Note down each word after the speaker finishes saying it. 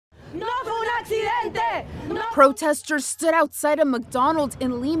Protesters stood outside a McDonald's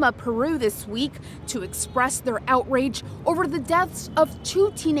in Lima, Peru this week to express their outrage over the deaths of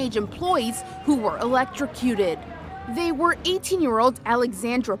 2 teenage employees who were electrocuted. They were 18-year-old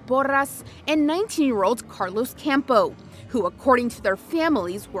Alexandra Porras and 19-year-old Carlos Campo, who, according to their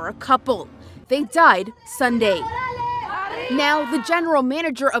families, were a couple. They died Sunday. Now, the general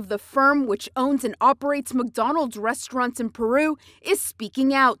manager of the firm, which owns and operates McDonald's restaurants in Peru, is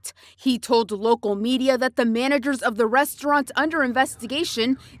speaking out. He told local media that the managers of the restaurants under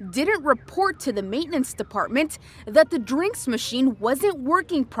investigation didn't report to the maintenance department that the drinks machine wasn't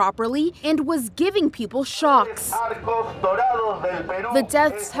working properly and was giving people shocks. The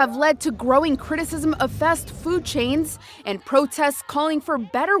deaths have led to growing criticism of fast food chains and protests calling for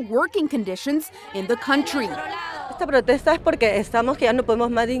better working conditions in the country.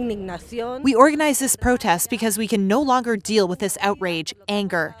 We organize this protest because we can no longer deal with this outrage,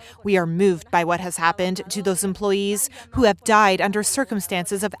 anger. We are moved by what has happened to those employees who have died under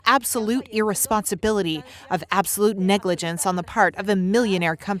circumstances of absolute irresponsibility, of absolute negligence on the part of a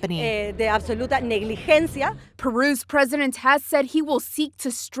millionaire company. Peru's president has said he will seek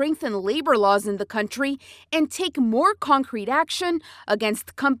to strengthen labor laws in the country and take more concrete action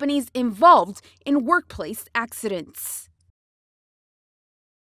against companies involved in workplace accidents.